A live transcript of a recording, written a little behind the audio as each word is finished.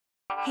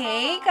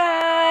Hey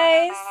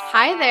guys!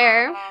 Hi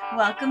there.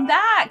 Welcome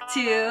back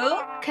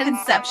to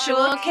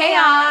Conceptual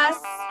Chaos.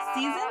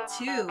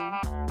 Season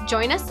 2.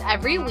 Join us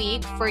every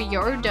week for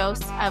your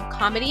dose of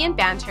comedy and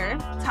banter,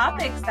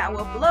 Topics that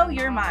will blow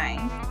your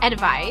mind,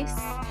 advice,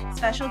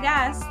 special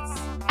guests.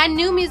 and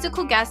new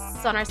musical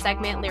guests on our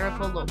segment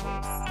Lyrical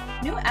Locals.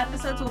 New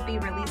episodes will be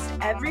released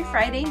every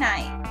Friday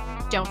night.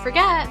 Don't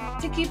forget,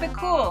 To keep it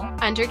cool.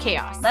 Under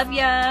Chaos. Love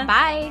ya!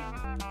 Bye.